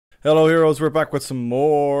Hello heroes, we're back with some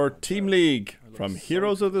more Team League from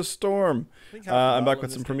Heroes of the Storm. I'm back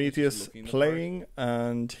with some Prometheus playing,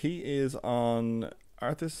 and he is on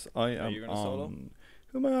Arthas. I am on...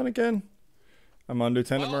 Who am I on again? I'm on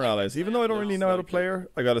Lieutenant Morales. Even though I don't really know how to play her,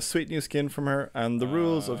 I got a sweet new skin from her, and the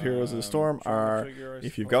rules of Heroes of the Storm are,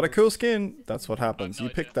 if you've got a cool skin, that's what happens. You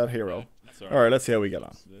pick that hero. Alright, let's see how we get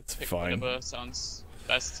on. It's fine. Whatever sounds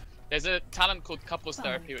best. There's a talent called couples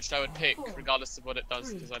therapy, which I would pick regardless of what it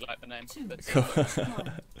does, because I like the name. But,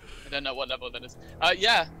 I don't know what level that is.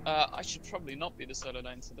 I should probably not be the solo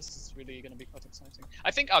lane, so this is really going to be quite exciting.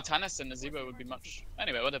 I think Artanis and Nazeebo would be much...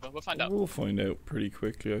 Anyway, whatever, we'll find out. We'll find out pretty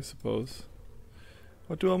quickly, I suppose.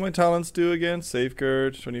 What do all my talents do again?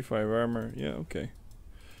 Safeguard, 25 armor. Yeah, okay.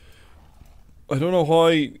 I don't know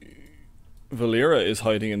why Valera is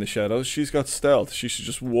hiding in the shadows. She's got stealth. She should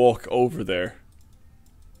just walk over there.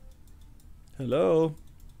 Hello?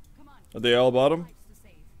 Are they all bottom?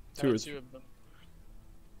 Two of them.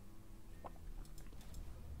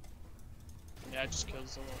 Yeah, it just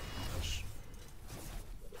kills all push.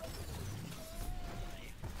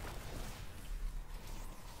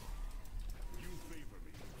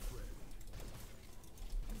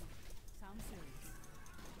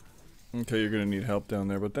 Okay, you're gonna need help down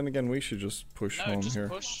there, but then again, we should just push home just here.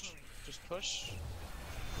 Push. Just push.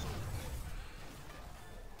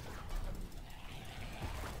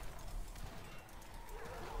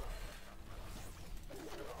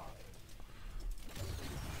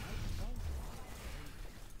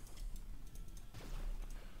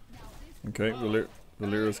 Okay,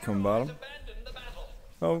 Valera's come bottom.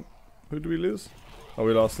 Oh, who did we lose? Oh,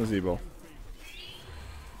 we lost Nazeebo.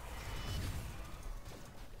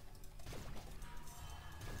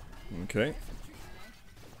 Okay.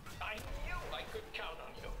 I knew I could count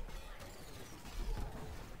on you.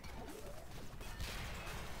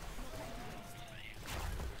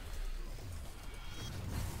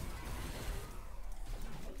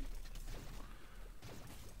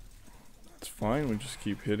 It's fine, we just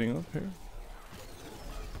keep hitting up here.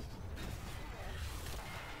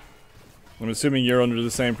 I'm assuming you're under the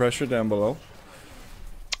same pressure down below.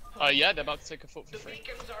 Yeah, they're about to take a foot for free.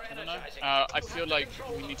 I don't know. I feel like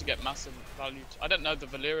we need to get massive value. I don't know, the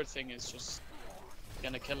Valera thing is just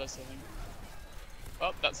gonna kill us, I think.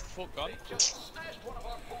 Oh, that's the fort gone.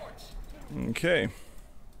 Okay.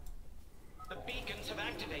 The beacons have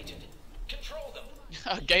activated. Control them.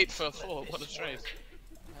 A gate for a fort, what a trade.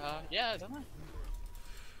 Yeah, I don't know.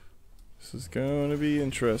 This is going to be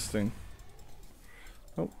interesting.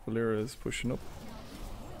 Oh, Valera is pushing up.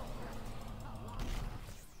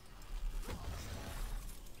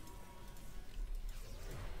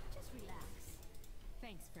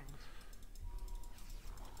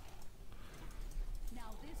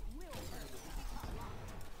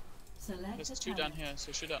 There's two down here,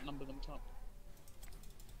 so should outnumber them top.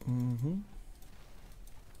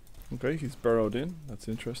 Okay, he's burrowed in. That's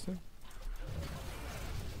interesting.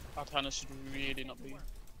 Artanis should really not be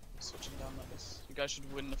switching down like this. You guys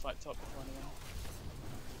should win the fight top before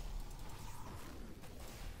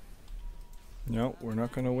anyone. No, we're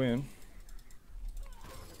not going to win.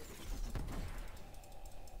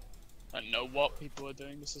 I don't know what people are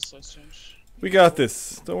doing. This is so strange. We got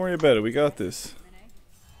this. Don't worry about it. We got this.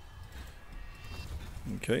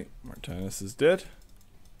 Okay, Martinez is dead.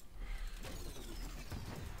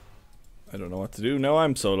 I don't know what to do. Now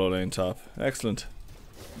I'm solo lane top. Excellent.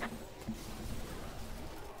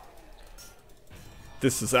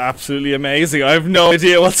 This is absolutely amazing. I have no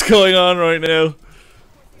idea what's going on right now.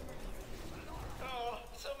 Oh,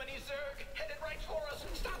 so many Zerg headed right for us.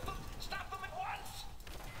 Stop them! Stop them at once!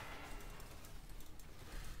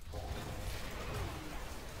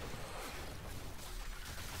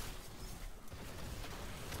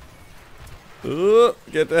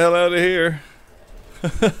 Get the hell out of here.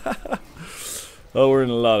 Oh, we're in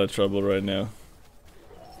a lot of trouble right now.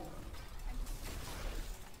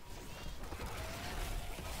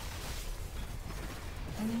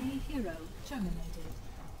 Enemy hero terminated.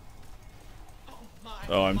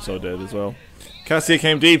 Oh, I'm so dead as well. Cassia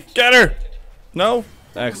came deep. Get her! No?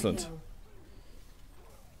 Excellent.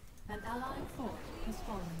 An allied fort has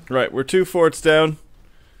fallen. Right, we're 2 forts down.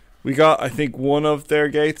 We got, I think, one of their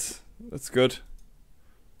gates. That's good.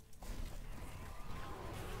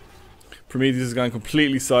 Prometheus has gone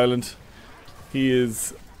completely silent. He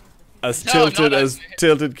is as tilted as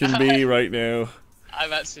tilted can be right now.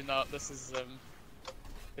 I'm actually not. This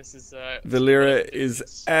is Valera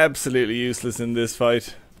is absolutely useless in this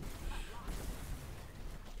fight.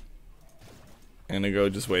 I'm gonna go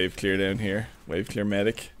just wave clear down here. Wave clear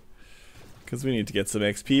medic. Because we need to get some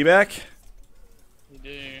XP back. You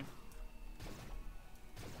do.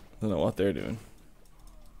 Don't know what they're doing.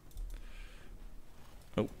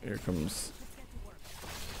 Oh, here comes.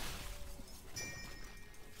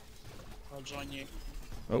 I'll join you.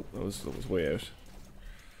 Oh, that was way out.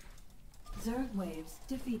 Zerg waves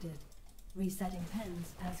defeated. Resetting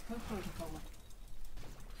pens as per protocol.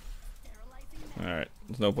 Alright,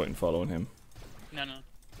 there's no point in following him. No, no.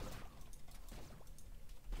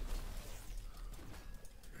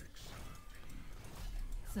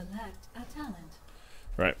 Select a talent.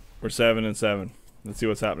 Right, we're 7 and 7. Let's see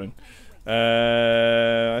what's happening.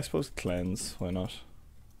 I suppose cleanse. Why not?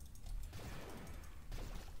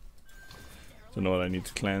 Don't know what I need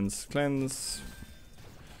to cleanse. Cleanse.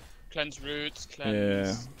 Cleanse roots,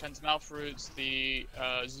 cleanse mouth roots, the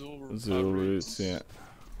Zul roots, yeah.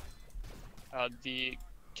 The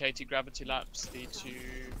KT gravity laps, the 2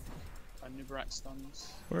 Nubarak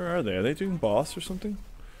stuns. Where are they? Are they doing boss or something?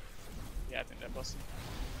 Yeah, I think they're bossing.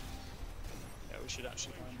 Yeah, we should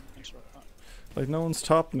actually go and interrupt that. Like, no one's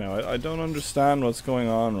top now. I don't understand what's going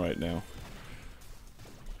on right now.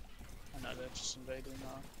 I know they're just invading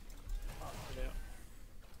our video.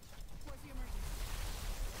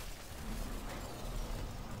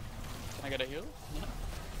 Can I get a heal? No.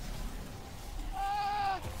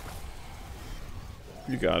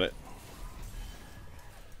 You got it.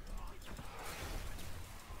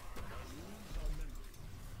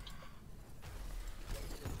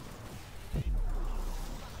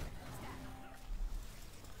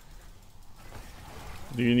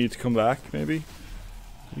 Do you need to come back, maybe?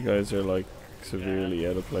 You guys are like severely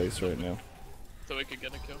out of place right now. So we could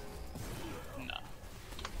get a kill? Nah.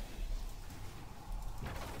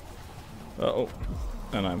 Uh-oh.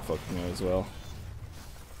 And I'm fucking out as well.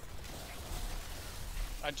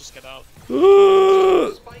 I'd just get out.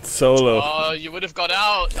 Solo. Oh, you would have got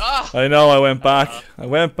out! Ah! I know, I went back. I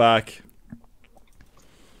went back.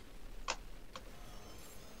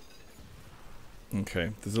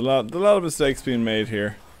 Okay, there's a lot of mistakes being made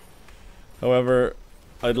here. However,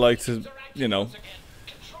 I'd like to, you know,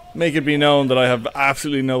 make it be known that I have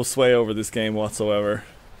absolutely no sway over this game whatsoever.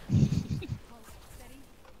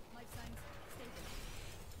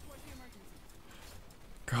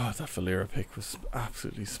 God, that Valera pick was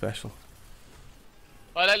absolutely special.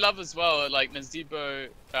 What I love as well, like Nazeebo,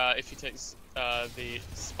 if he takes the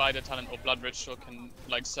Spider talent or Blood Ritual, can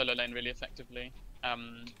like solo lane really effectively.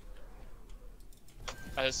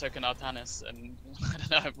 So can Artanis, and I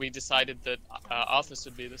don't know. We decided that Arthas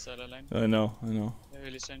would be the solo lane. I know. It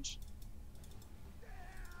really changed.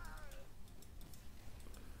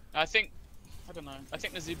 I don't know. I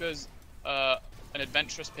think Nazeebo's an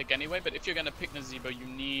adventurous pick anyway, but if you're going to pick Nazeebo, you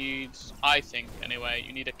need, I think anyway,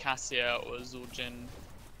 you need a Cassia or a Zul'jin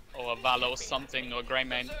or a Vala or something, or a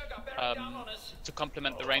Greymane to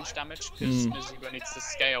complement the range damage, because Nazeebo needs to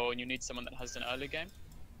scale and you need someone that has an early game.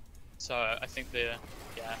 So I think the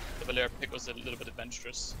Valera pick was a little bit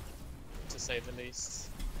adventurous, to say the least.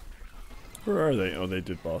 Where are they? Oh, they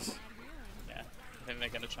did boss. Yeah, I think they're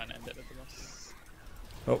going to try and end it at the boss.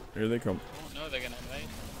 Oh, here they come. Oh no, they're going to invade.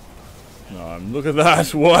 No, look at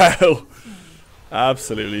that! Wow!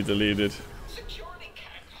 Absolutely deleted. Security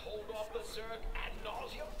can't hold off the Zerg ad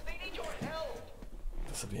nauseum. They need your help.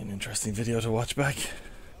 This will be an interesting video to watch back.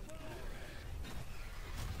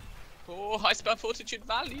 Oh, high spell fortitude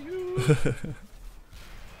value!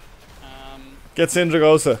 Get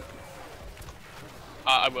Syndragosa.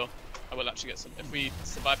 I will actually get some. If we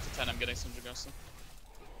survive to 10, I'm getting some Dragosa.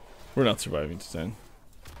 We're not surviving to 10.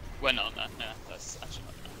 We're not, no, that's actually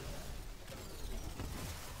not.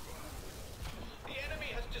 The enemy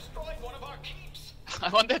has destroyed one of our keeps. I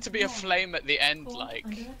want there to be a flame at the end, like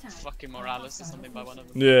fucking Morales or something by one of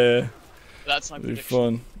them. Yeah. That's my It'll be prediction.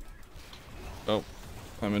 fun. Oh,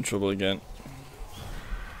 I'm in trouble again.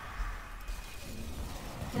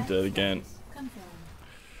 I'm dead again.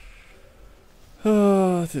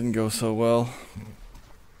 Oh, it didn't go so well.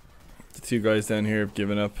 The 2 guys down here have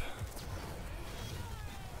given up.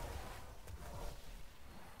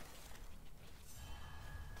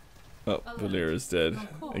 Oh, Valera's dead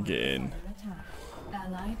again.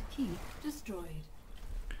 Allied keep destroyed.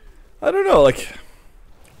 I don't know, like,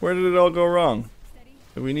 where did it all go wrong?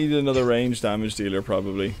 We needed another range damage dealer,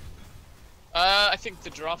 probably. I think the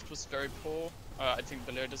draft was very poor. I think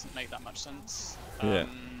Valera doesn't make that much sense. Yeah.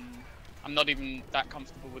 I'm not even that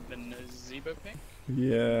comfortable with the Nazeebo pick.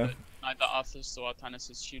 Yeah. But neither Arthas or Artanis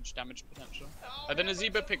has huge damage potential. The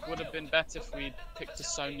Nazeebo pick would have been better if we picked a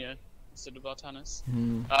Sonya instead of Artanis.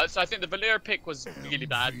 So I think the Valera pick was really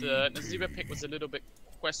bad. The Nazeebo pick was a little bit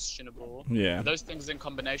questionable. Yeah. Those things in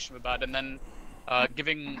combination were bad. And then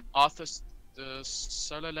giving Arthas the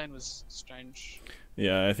solo lane was strange.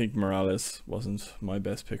 Yeah, I think Morales wasn't my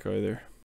best pick either.